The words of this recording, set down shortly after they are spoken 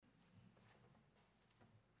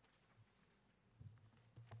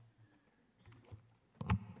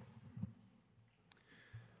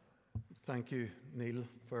Thank you, Neil,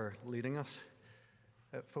 for leading us.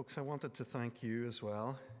 Folks, I wanted to thank you as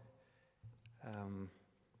well.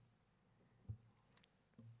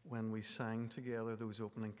 When we sang together those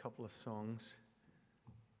opening couple of songs,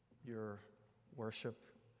 your worship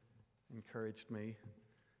encouraged me.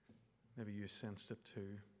 Maybe you sensed it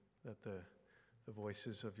too, that the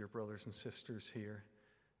voices of your brothers and sisters here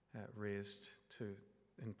raised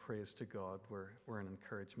in praise to God were an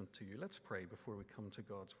encouragement to you. Let's pray before we come to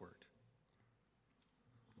God's word.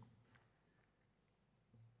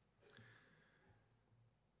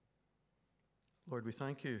 Lord, we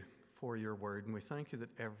thank you for your word, and we thank you that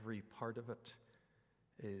every part of it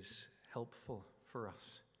is helpful for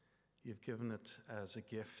us. You've given it as a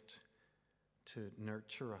gift to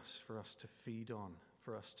nurture us, for us to feed on,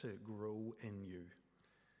 for us to grow in you.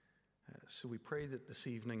 So we pray that this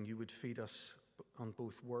evening you would feed us on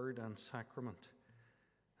both word and sacrament.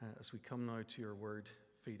 As we come now to your word,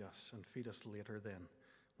 feed us, and feed us later then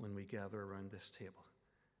when we gather around this table.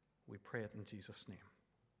 We pray it in Jesus' name.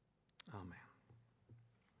 Amen.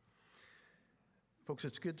 Folks,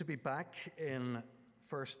 it's good to be back in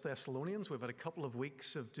 1 Thessalonians. We've had a couple of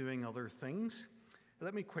weeks of doing other things.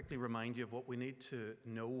 Let me quickly remind you of what we need to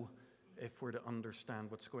know if we're to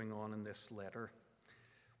understand what's going on in this letter.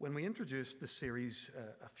 When we introduced the series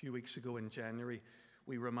a few weeks ago in January,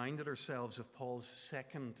 we reminded ourselves of Paul's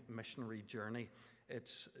second missionary journey.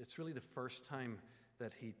 It's really the first time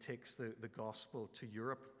that he takes the gospel to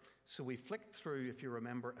Europe. So we flicked through, if you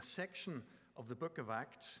remember, a section of the book of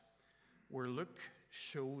Acts where Luke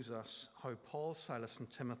shows us how Paul, Silas, and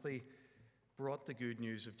Timothy brought the good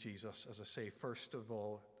news of Jesus, as I say, first of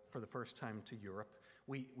all, for the first time to Europe.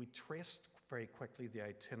 We traced very quickly the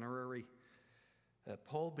itinerary.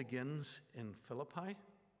 Paul begins in Philippi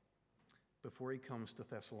before he comes to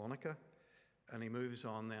Thessalonica, and he moves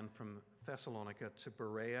on then from Thessalonica to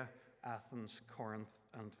Berea, Athens, Corinth,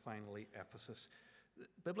 and finally Ephesus.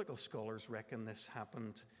 Biblical scholars reckon this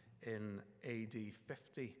happened in AD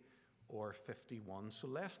 50 or 51, so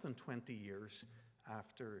less than 20 years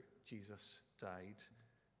after Jesus died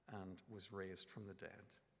and was raised from the dead.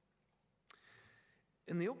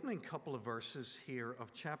 In the opening couple of verses here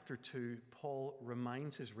of chapter 2, Paul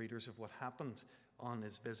reminds his readers of what happened on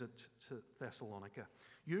his visit to Thessalonica.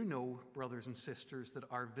 You know, brothers and sisters, that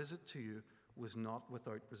our visit to you was not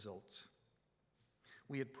without results.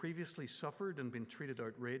 We had previously suffered and been treated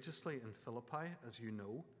outrageously in Philippi, as you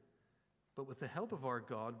know, but with the help of our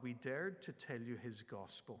God, we dared to tell you his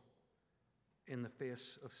gospel in the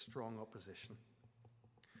face of strong opposition.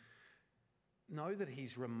 Now that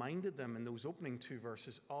he's reminded them in those opening two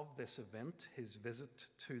verses of this event, his visit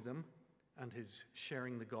to them and his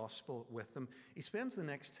sharing the gospel with them, he spends the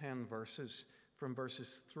next 10 verses from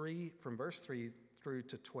verse 3 through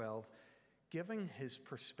to 12 giving his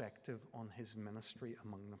perspective on his ministry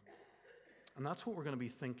among them. And that's what we're going to be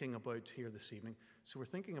thinking about here this evening. So we're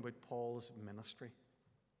thinking about Paul's ministry.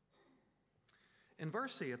 In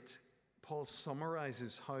verse 8, Paul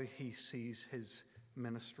summarizes how he sees his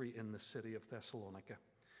ministry in the city of Thessalonica.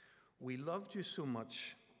 We loved you so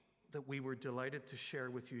much that we were delighted to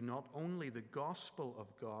share with you not only the gospel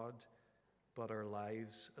of God, but our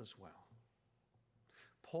lives as well.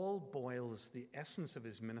 Paul boils the essence of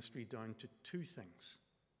his ministry down to two things: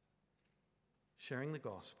 sharing the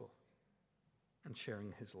gospel and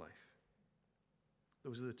sharing his life.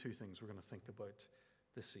 Those are the two things we're going to think about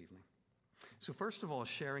this evening. So first of all,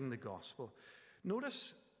 sharing the gospel.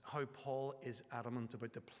 Notice how Paul is adamant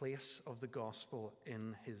about the place of the gospel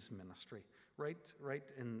in his ministry, right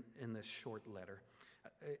in this short letter.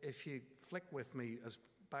 If you flick with me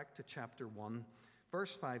back to chapter 1,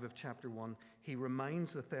 verse 5 of chapter 1, he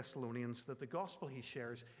reminds the Thessalonians that the gospel he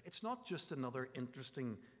shares, it's not just another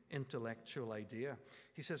interesting intellectual idea.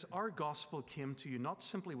 He says, our gospel came to you not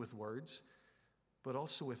simply with words, but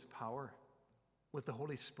also with power, with the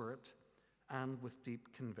Holy Spirit, and with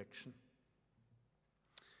deep conviction.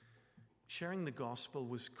 Sharing the gospel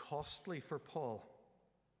was costly for Paul.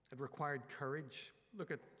 It required courage.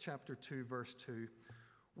 Look at chapter 2, verse 2.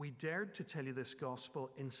 We dared to tell you this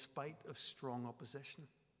gospel in spite of strong opposition.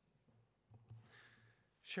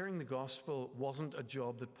 Sharing the gospel wasn't a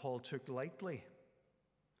job that Paul took lightly.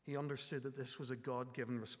 He understood that this was a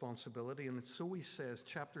God-given responsibility, and so he says,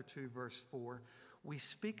 chapter 2, verse 4, we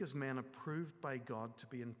speak as men approved by God to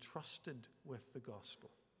be entrusted with the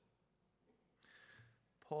gospel.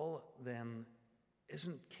 Paul then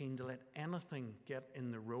isn't keen to let anything get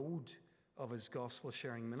in the road of his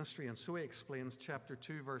gospel-sharing ministry, and so he explains, chapter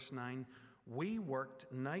 2, verse 9, we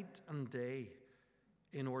worked night and day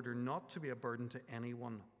in order not to be a burden to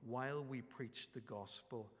anyone while we preached the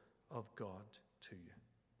gospel of God to you.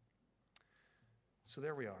 So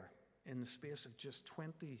there we are, in the space of just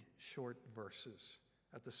 20 short verses.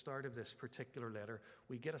 At the start of this particular letter,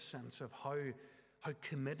 we get a sense of how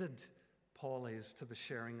committed Paul is to the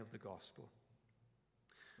sharing of the gospel.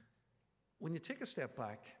 When you take a step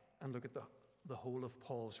back and look at the whole of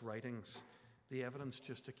Paul's writings, the evidence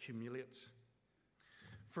just accumulates.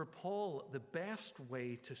 For Paul, the best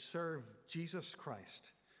way to serve Jesus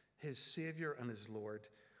Christ, his Savior and his Lord,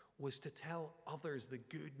 was to tell others the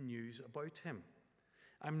good news about him.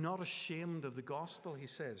 I'm not ashamed of the gospel, he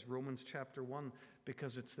says, Romans chapter 1,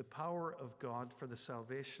 because it's the power of God for the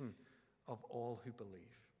salvation of all who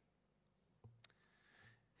believe.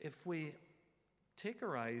 If we take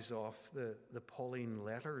our eyes off the Pauline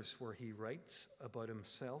letters where he writes about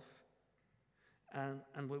himself,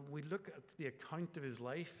 and when we look at the account of his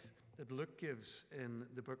life that Luke gives in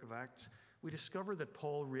the book of Acts, we discover that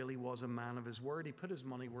Paul really was a man of his word. He put his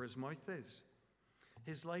money where his mouth is.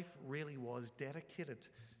 His life really was dedicated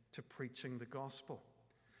to preaching the gospel.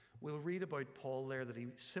 We'll read about Paul there that he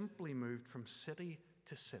simply moved from city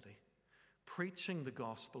to city, preaching the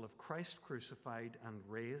gospel of Christ crucified and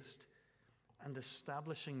raised, and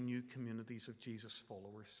establishing new communities of Jesus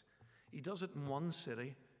followers. He does it in one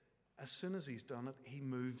city. As soon as he's done it, he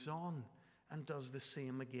moves on and does the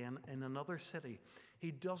same again in another city. He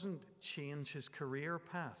doesn't change his career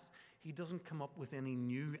path. He doesn't come up with any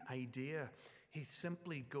new idea. He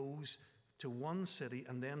simply goes to one city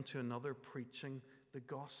and then to another preaching the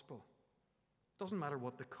gospel. Doesn't matter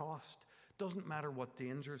what the cost. Doesn't matter what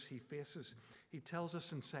dangers he faces. He tells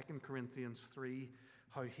us in 2 Corinthians 3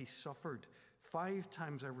 how he suffered. 5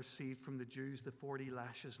 times I received from the Jews the 40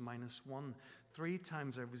 lashes minus 1. 3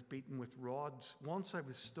 times I was beaten with rods. Once I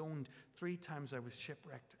was stoned. 3 times I was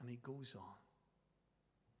shipwrecked. And he goes on.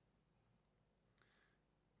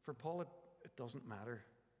 For Paul, it doesn't matter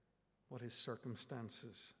what his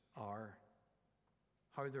circumstances are,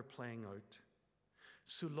 how they're playing out.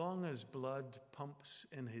 So long as blood pumps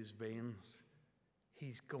in his veins,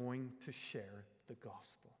 he's going to share the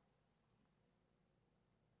gospel.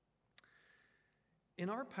 In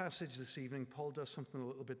our passage this evening, Paul does something a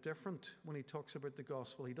little bit different when he talks about the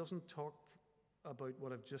gospel. He doesn't talk about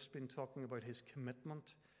what I've just been talking about, his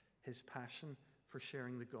commitment, his passion for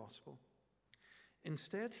sharing the gospel.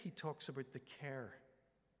 Instead, he talks about the care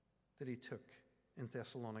that he took in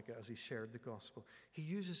Thessalonica as he shared the gospel. He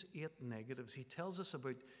uses 8 negatives. He tells us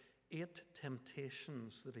about 8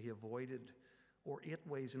 temptations that he avoided, or 8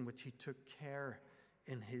 ways in which he took care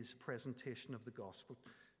in his presentation of the gospel.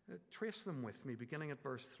 Trace them with me, beginning at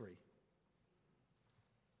verse 3.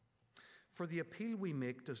 For the appeal we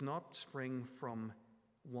make does not spring from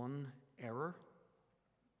 1, error,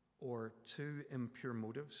 or 2, impure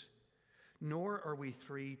motives, nor are we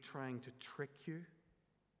 3, trying to trick you.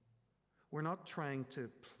 We're not trying to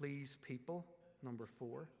please people, number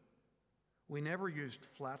 4. We never used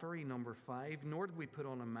flattery, number 5, nor did we put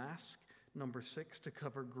on a mask, number 6, to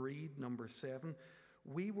cover greed, number 7.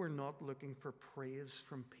 We were not looking for praise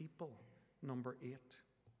from people, number 8.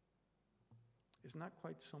 Isn't that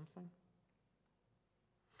quite something?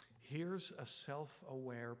 Here's a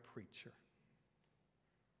self-aware preacher.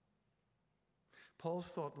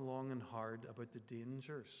 Paul's thought long and hard about the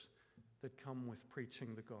dangers that come with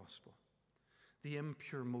preaching the gospel, the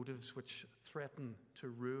impure motives which threaten to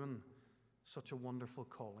ruin such a wonderful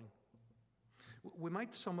calling. We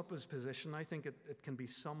might sum up his position. I think it can be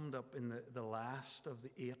summed up in the last of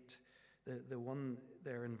the 8, the one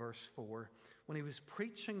there in verse 4. When he was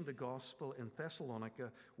preaching the gospel in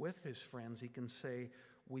Thessalonica with his friends, he can say,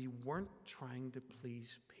 we weren't trying to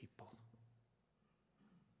please people,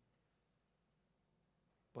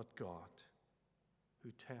 but God, who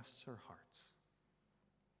tests our hearts.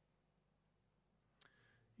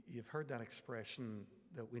 You've heard that expression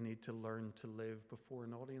that we need to learn to live before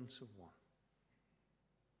an audience of one,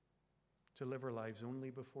 to live our lives only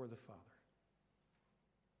before the Father.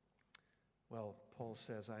 Well, Paul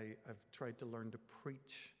says, I've tried to learn to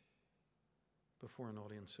preach before an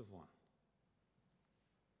audience of one,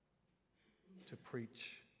 to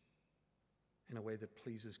preach in a way that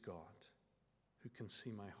pleases God, who can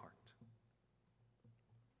see my heart.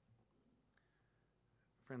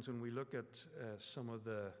 Friends, when we look at some of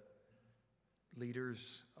the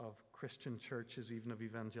leaders of Christian churches, even of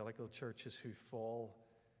evangelical churches who fall,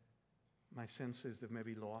 my sense is they've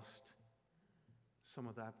maybe lost some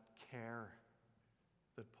of that care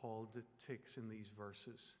that Paul takes in these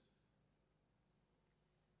verses.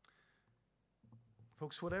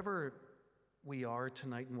 Folks, whatever we are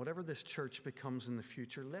tonight and whatever this church becomes in the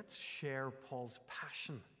future, let's share Paul's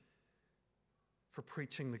passion for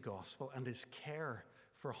preaching the gospel and his care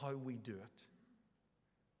for how we do it.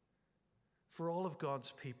 For all of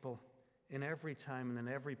God's people, in every time and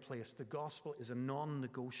in every place, the gospel is a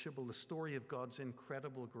non-negotiable, the story of God's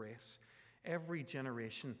incredible grace. Every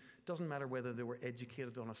generation, doesn't matter whether they were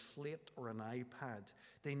educated on a slate or an iPad,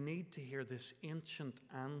 they need to hear this ancient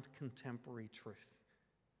and contemporary truth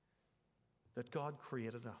that God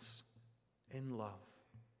created us in love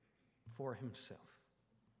for himself.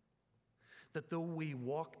 That though we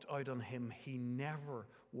walked out on him, he never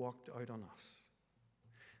walked out on us.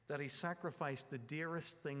 That he sacrificed the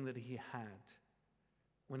dearest thing that he had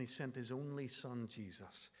when he sent his only son,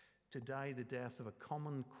 Jesus, to die the death of a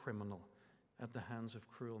common criminal at the hands of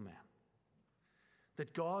cruel men.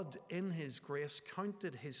 That God, in his grace,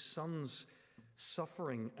 counted his son's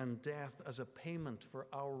suffering and death as a payment for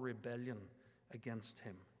our rebellion against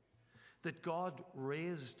him. That God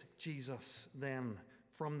raised Jesus then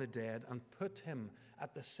from the dead and put him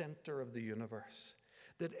at the center of the universe.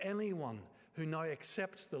 That anyone who now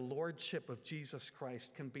accepts the lordship of Jesus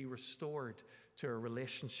Christ can be restored to a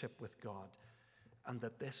relationship with God, and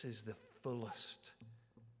that this is the fullest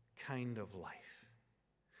kind of life.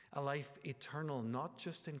 A life eternal, not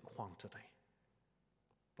just in quantity,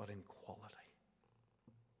 but in quality.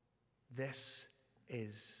 This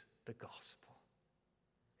is the gospel.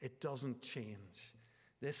 It doesn't change.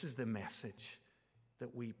 This is the message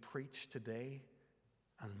that we preach today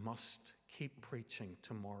and must keep preaching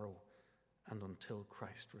tomorrow and until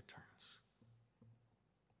Christ returns.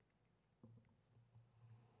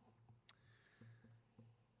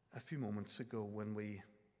 A few moments ago, when we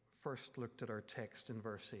first looked at our text in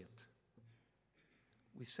verse 8,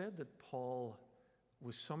 we said that Paul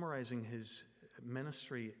was summarizing his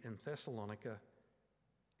ministry in Thessalonica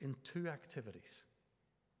in two activities.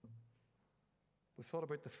 We thought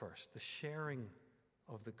about the first, the sharing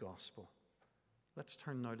of the gospel. Let's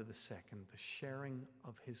turn now to the second, the sharing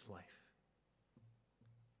of his life.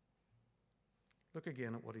 Look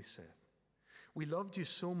again at what he said. We loved you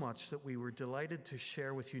so much that we were delighted to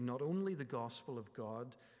share with you not only the gospel of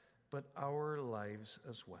God, but our lives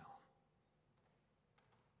as well.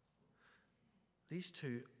 These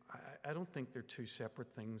two, I don't think they're two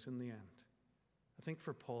separate things in the end. I think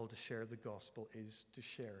for Paul to share the gospel is to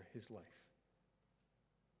share his life.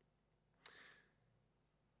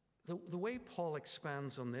 The way Paul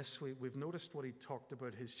expands on this, we've noticed what he talked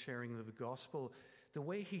about his sharing of the gospel. The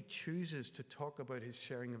way he chooses to talk about his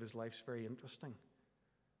sharing of his life is very interesting.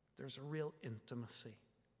 There's a real intimacy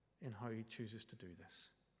in how he chooses to do this.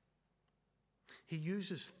 He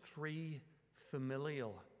uses three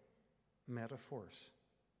familial metaphors.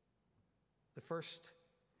 The first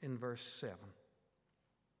in verse 7.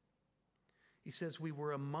 He says, we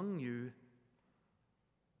were among you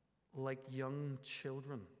like young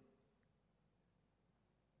children.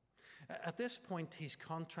 At this point, he's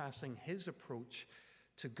contrasting his approach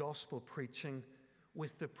to gospel preaching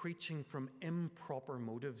with the preaching from improper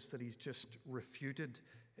motives that he's just refuted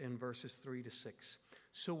in verses 3 to 6.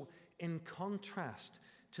 So, in contrast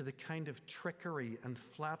to the kind of trickery and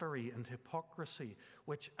flattery and hypocrisy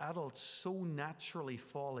which adults so naturally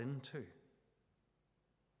fall into,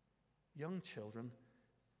 young children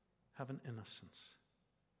have an innocence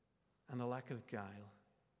and a lack of guile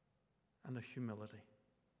and a humility.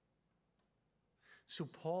 So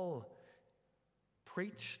Paul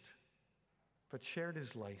preached but shared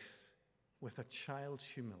his life with a child's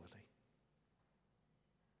humility.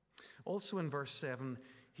 Also in verse 7,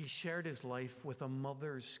 he shared his life with a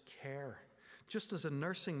mother's care. Just as a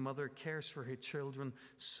nursing mother cares for her children,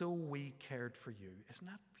 so we cared for you. Isn't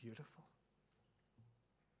that beautiful?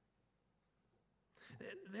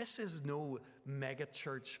 This is no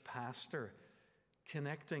megachurch pastor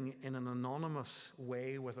connecting in an anonymous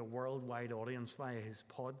way with a worldwide audience via his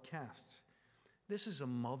podcasts. This is a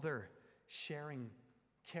mother caring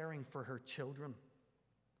for her children.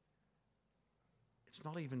 It's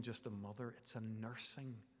not even just a mother, it's a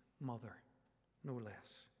nursing mother, no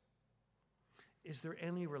less. Is there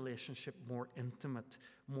any relationship more intimate,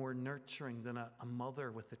 more nurturing than a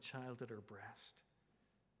mother with a child at her breast?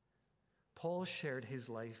 Paul shared his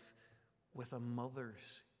life with a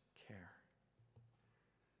mother's care.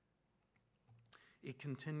 He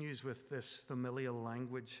continues with this familial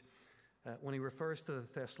language when he refers to the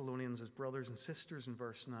Thessalonians as brothers and sisters in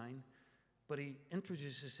verse 9, but he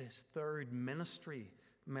introduces his third ministry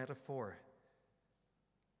metaphor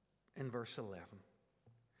in verse 11.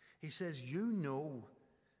 He says, you know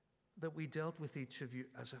that we dealt with each of you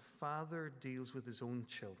as a father deals with his own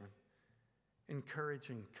children,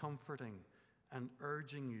 encouraging, comforting, and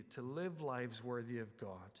urging you to live lives worthy of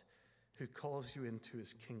God, who calls you into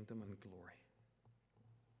his kingdom and glory.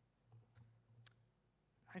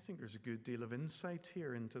 I think there's a good deal of insight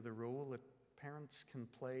here into the role that parents can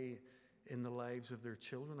play in the lives of their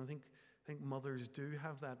children. I think mothers do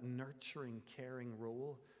have that nurturing, caring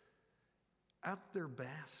role. At their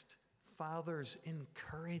best, fathers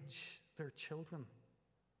encourage their children.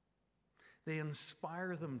 They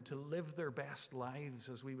inspire them to live their best lives,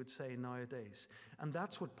 as we would say nowadays. And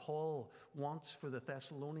that's what Paul wants for the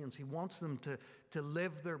Thessalonians. He wants them to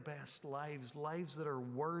live their best lives, lives that are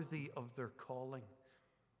worthy of their calling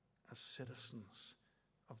as citizens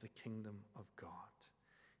of the kingdom of God.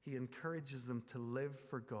 He encourages them to live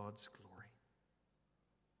for God's glory.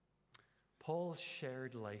 Paul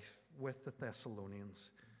shared life with the Thessalonians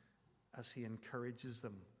as he encourages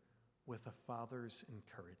them with a father's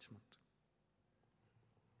encouragement.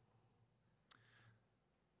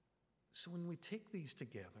 So when we take these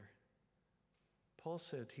together, Paul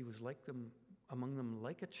said he was among them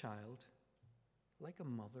like a child, like a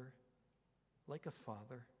mother, like a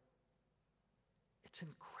father. It's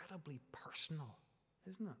incredibly personal,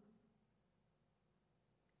 isn't it?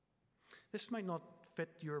 This might not fit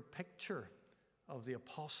your picture of the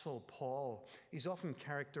Apostle Paul. He's often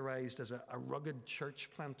characterized as a rugged church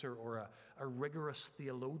planter or a rigorous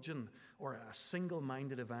theologian or a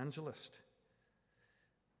single-minded evangelist.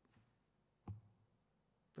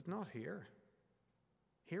 But not here.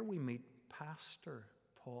 Here we meet Pastor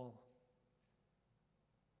Paul,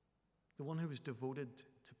 the one who was devoted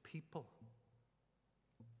to people.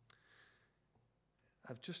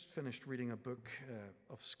 I've just finished reading a book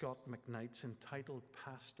of Scott McKnight's entitled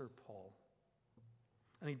Pastor Paul.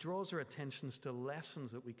 And he draws our attentions to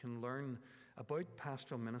lessons that we can learn about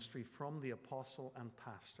pastoral ministry from the apostle and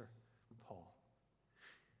pastor Paul.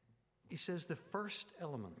 He says the first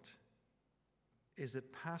element is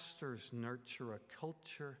that pastors nurture a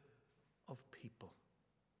culture of people.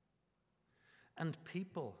 And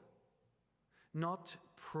people, not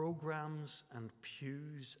programs and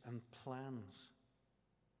pews and plans,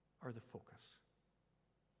 are the focus.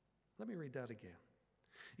 Let me read that again.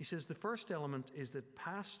 He says the first element is that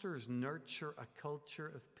pastors nurture a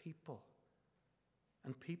culture of people.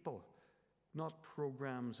 And people, not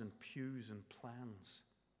programs and pews and plans,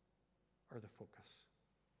 are the focus.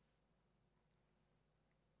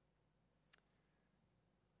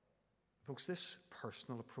 Folks, this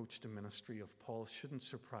personal approach to ministry of Paul shouldn't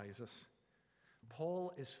surprise us.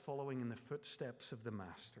 Paul is following in the footsteps of the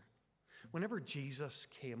Master. Whenever Jesus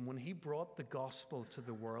came, when he brought the gospel to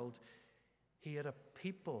the world, he had a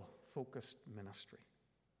people-focused ministry.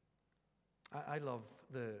 I love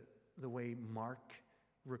the way Mark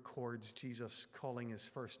records Jesus calling his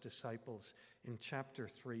first disciples in chapter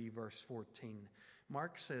 3, verse 14.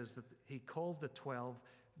 Mark says that he called the 12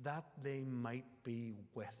 that they might be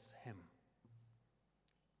with him.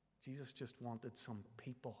 Jesus just wanted some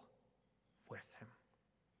people with him.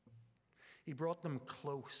 He brought them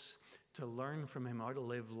close to learn from him how to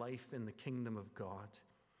live life in the kingdom of God,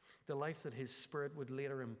 the life that his Spirit would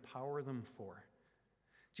later empower them for.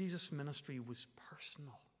 Jesus' ministry was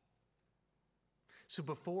personal. So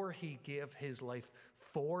before he gave his life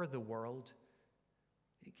for the world,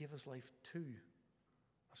 he gave his life to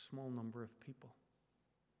a small number of people,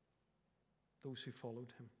 those who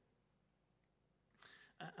followed him.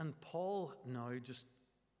 And Paul now just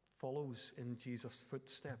follows in Jesus'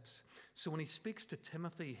 footsteps. So when he speaks to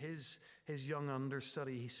Timothy, his young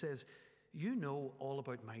understudy, he says, "You know all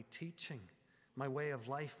about my teaching, my way of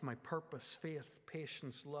life, my purpose, faith,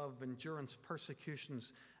 patience, love, endurance,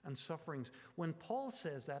 persecutions, and sufferings." When Paul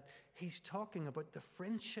says that, he's talking about the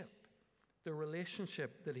friendship, the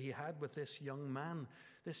relationship that he had with this young man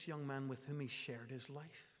with whom he shared his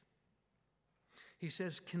life. He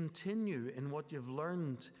says, continue in what you've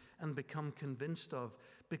learned and become convinced of,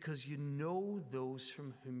 because you know those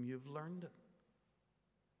from whom you've learned it.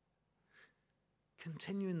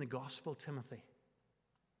 Continue in the gospel, Timothy,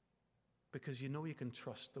 because you know you can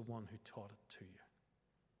trust the one who taught it to you.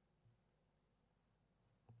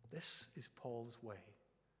 This is Paul's way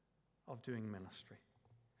of doing ministry.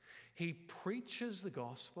 He preaches the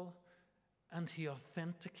gospel and he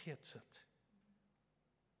authenticates it.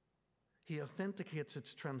 He authenticates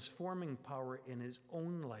its transforming power in his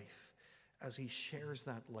own life as he shares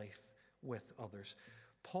that life with others.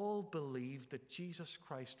 Paul believed that Jesus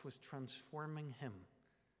Christ was transforming him.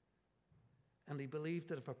 And he believed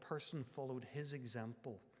that if a person followed his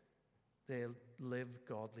example, they'll live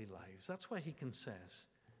godly lives. That's why he can say,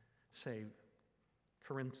 1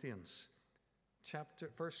 Corinthians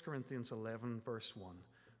 11, verse 1,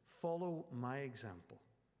 follow my example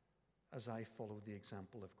as I follow the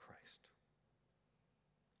example of Christ.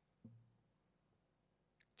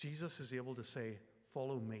 Jesus is able to say,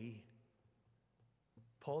 follow me.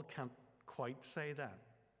 Paul can't quite say that.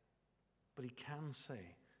 But he can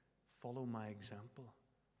say, follow my example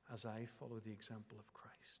as I follow the example of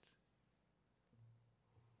Christ.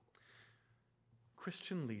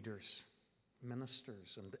 Christian leaders,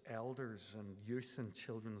 ministers and elders and youth and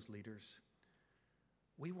children's leaders,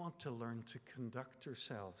 we want to learn to conduct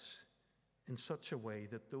ourselves in such a way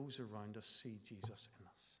that those around us see Jesus in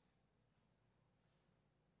us.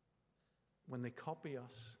 When they copy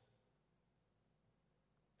us,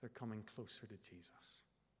 they're coming closer to Jesus.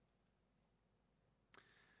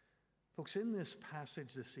 Folks, in this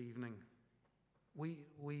passage this evening, we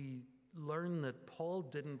learn that Paul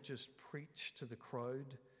didn't just preach to the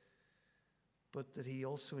crowd, but that he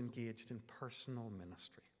also engaged in personal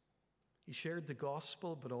ministry. He shared the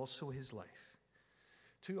gospel, but also his life.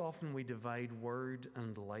 Too often we divide word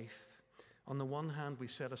and life. On the one hand, we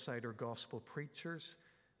set aside our gospel preachers,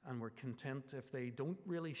 and we're content if they don't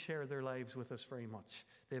really share their lives with us very much.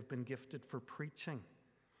 They've been gifted for preaching.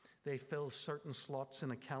 They fill certain slots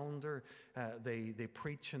in a calendar. They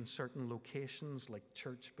preach in certain locations like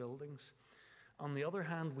church buildings. On the other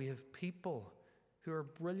hand, we have people who are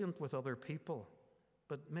brilliant with other people,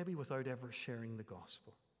 but maybe without ever sharing the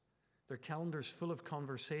gospel. Their calendar's full of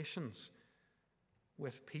conversations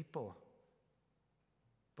with people,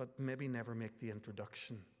 but maybe never make the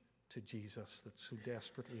introduction to Jesus that's so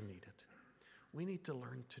desperately needed. We need to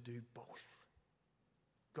learn to do both,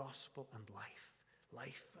 gospel and life,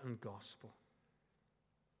 life and gospel.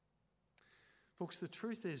 Folks, the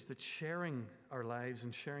truth is that sharing our lives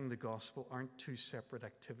and sharing the gospel aren't two separate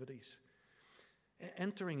activities.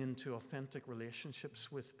 Entering into authentic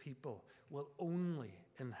relationships with people will only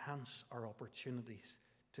enhance our opportunities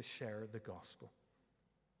to share the gospel.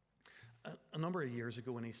 A number of years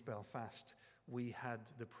ago in East Belfast, we had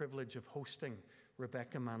the privilege of hosting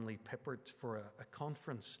Rebecca Manley Pippert for a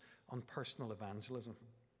conference on personal evangelism.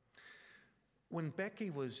 When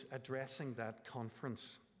Becky was addressing that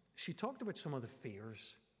conference, she talked about some of the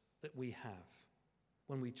fears that we have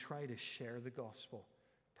when we try to share the gospel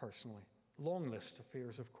personally. Long list of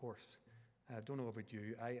fears, of course. I don't know about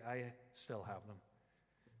you. I still have them.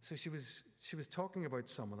 So she was talking about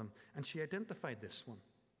some of them, and she identified this one.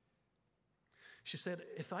 She said,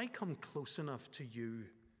 if I come close enough to you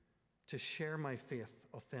to share my faith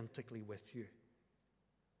authentically with you,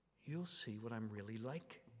 you'll see what I'm really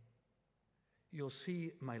like. You'll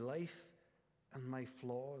see my life and my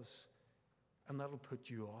flaws, and that'll put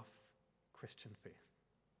you off Christian faith.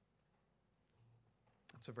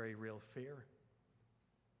 That's a very real fear.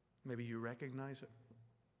 Maybe you recognize it.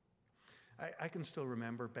 I can still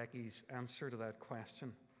remember Becky's answer to that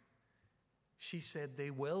question. She said, they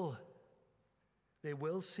will. They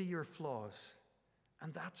will see your flaws,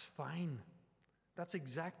 and that's fine. That's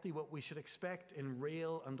exactly what we should expect in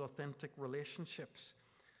real and authentic relationships.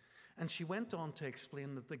 And she went on to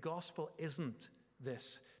explain that the gospel isn't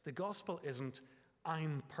this. The gospel isn't,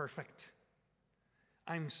 I'm perfect.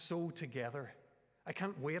 I'm so together. I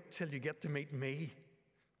can't wait till you get to meet me.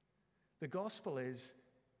 The gospel is,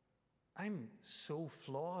 I'm so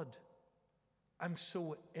flawed. I'm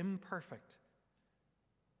so imperfect.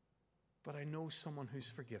 But I know someone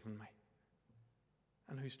who's forgiven me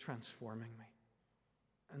and who's transforming me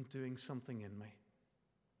and doing something in me.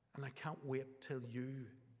 And I can't wait till you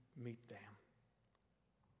meet them.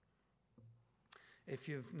 If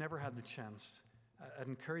you've never had the chance, I'd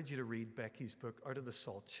encourage you to read Becky's book, Out of the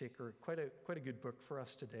Salt Shaker. Quite a good book for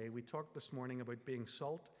us today. We talked this morning about being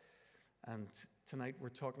salt, and tonight we're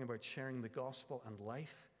talking about sharing the gospel and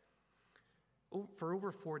life. For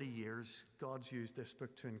over 40 years, God's used this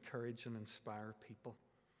book to encourage and inspire people.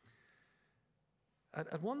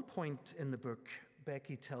 At one point in the book,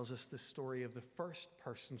 Becky tells us the story of the first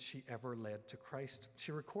person she ever led to Christ.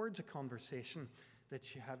 She records a conversation that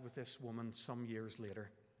she had with this woman some years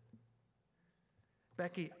later.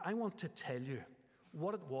 Becky, I want to tell you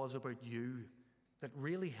what it was about you that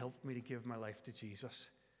really helped me to give my life to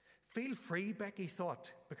Jesus. Feel free, Becky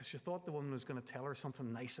thought, because she thought the woman was going to tell her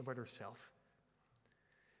something nice about herself.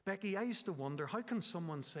 Becky, I used to wonder, how can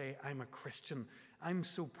someone say, I'm a Christian, I'm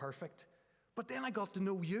so perfect? But then I got to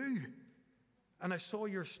know you, and I saw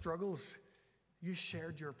your struggles. You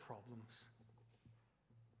shared your problems.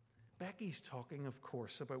 Becky's talking, of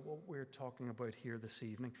course, about what we're talking about here this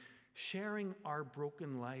evening. Sharing our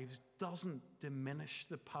broken lives doesn't diminish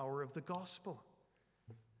the power of the gospel.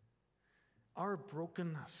 Our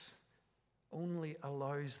brokenness only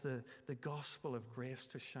allows the gospel of grace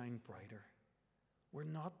to shine brighter. We're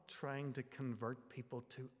not trying to convert people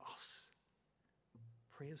to us.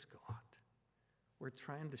 Praise God. We're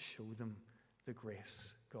trying to show them the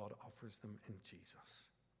grace God offers them in Jesus.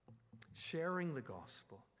 Sharing the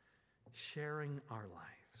gospel, sharing our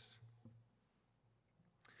lives.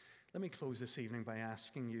 Let me close this evening by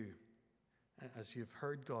asking you, as you've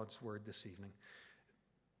heard God's word this evening,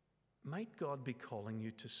 might God be calling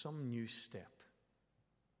you to some new step,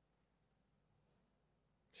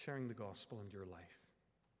 sharing the gospel in your life?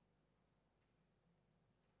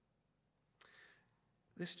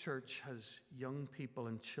 This church has young people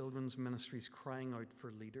and children's ministries crying out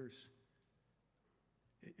for leaders.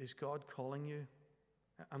 Is God calling you?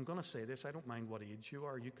 I'm going to say this, I don't mind what age you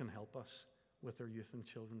are, you can help us with our youth and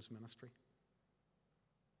children's ministry.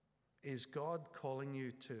 Is God calling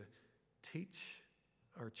you to teach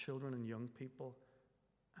our children and young people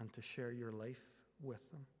and to share your life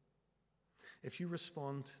with them? If you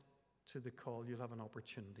respond to the call, you'll have an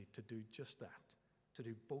opportunity to do just that, to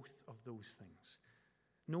do both of those things.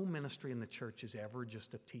 No ministry in the church is ever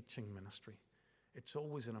just a teaching ministry. It's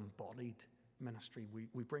always an embodied ministry.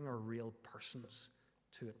 We bring our real persons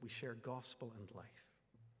to it. We share gospel and life.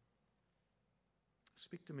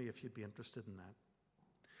 Speak to me if you'd be interested in that.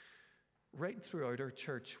 Right throughout our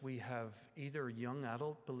church, we have either young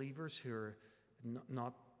adult believers who are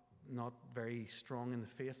not very strong in the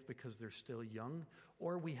faith because they're still young,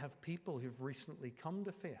 or we have people who've recently come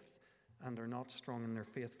to faith and are not strong in their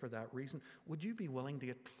faith for that reason. Would you be willing to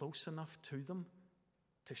get close enough to them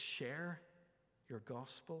to share your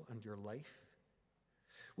gospel and your life?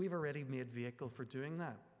 We've already made vehicle for doing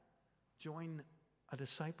that. Join a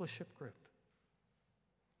discipleship group.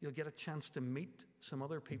 You'll get a chance to meet some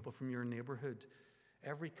other people from your neighborhood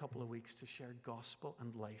every couple of weeks to share gospel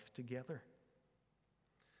and life together.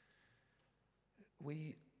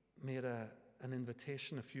 We made an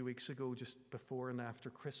invitation a few weeks ago, just before and after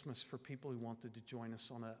Christmas, for people who wanted to join us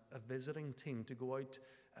on a visiting team to go out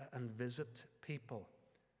and visit people,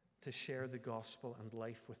 to share the gospel and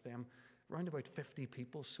life with them. Around about 50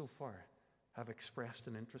 people so far have expressed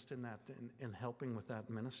an interest in that, in helping with that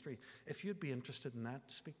ministry. If you'd be interested in that,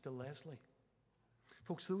 speak to Leslie.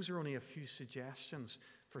 Folks, those are only a few suggestions.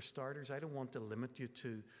 For starters, I don't want to limit you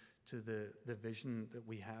to the vision that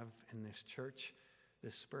we have in this church.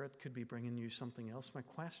 The Spirit could be bringing you something else. My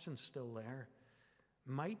question's still there.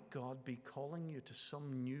 Might God be calling you to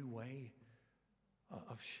some new way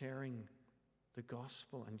of sharing the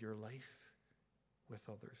gospel and your life with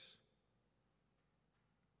others?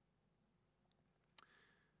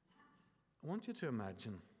 I want you to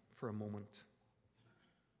imagine for a moment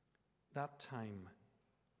that time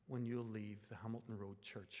when you'll leave the Hamilton Road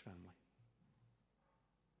Church family.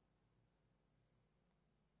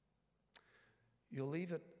 You'll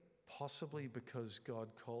leave it possibly because God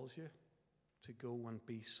calls you to go and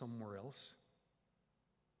be somewhere else.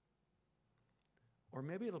 Or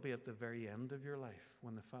maybe it'll be at the very end of your life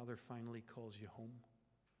when the Father finally calls you home.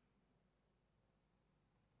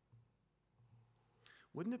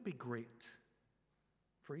 Wouldn't it be great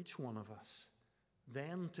for each one of us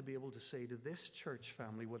then to be able to say to this church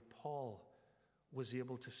family what Paul was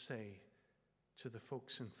able to say to the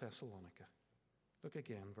folks in Thessalonica? Look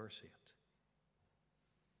again, verse 8.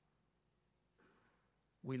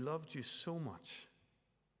 We loved you so much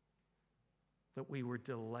that we were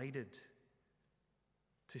delighted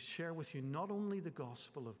to share with you not only the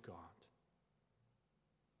gospel of God,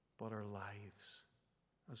 but our lives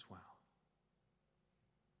as well.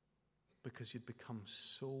 Because you'd become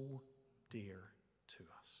so dear to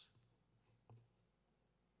us.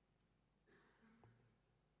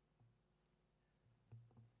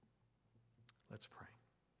 Let's pray.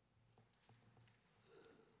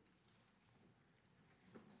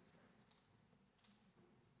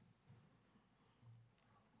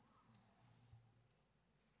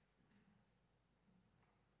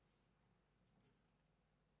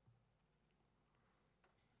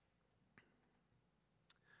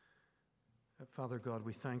 Father God,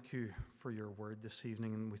 we thank you for your word this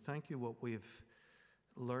evening, and we thank you what we've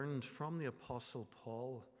learned from the Apostle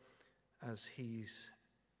Paul as he's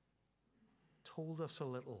told us a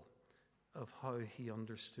little of how he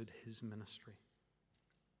understood his ministry.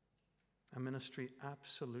 A ministry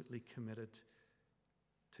absolutely committed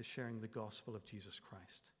to sharing the gospel of Jesus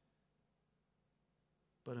Christ,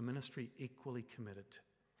 but a ministry equally committed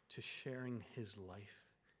to sharing his life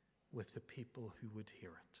with the people who would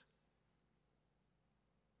hear it.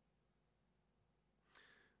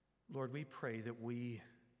 Lord, we pray that we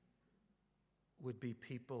would be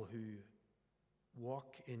people who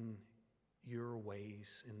walk in your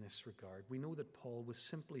ways in this regard. We know that Paul was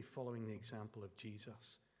simply following the example of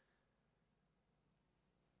Jesus.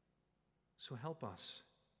 So help us,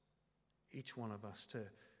 each one of us,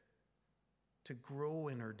 to grow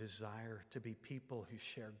in our desire to be people who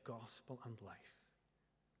share gospel and life.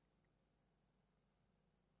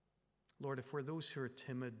 Lord, if we're those who are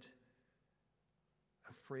timid,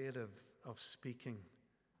 afraid of speaking,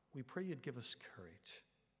 we pray you'd give us courage.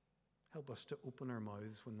 Help us to open our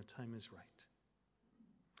mouths when the time is right.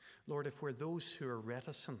 Lord, if we're those who are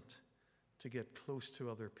reticent to get close to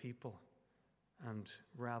other people and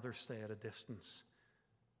rather stay at a distance,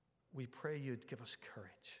 we pray you'd give us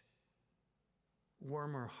courage.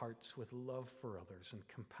 Warm our hearts with love for others and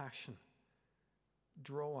compassion.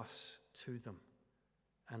 Draw us to them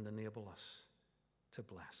and enable us to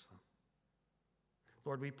bless them.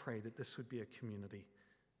 Lord, we pray that this would be a community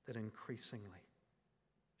that increasingly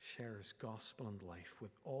shares gospel and life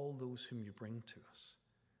with all those whom you bring to us.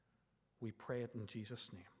 We pray it in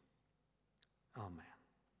Jesus' name. Amen.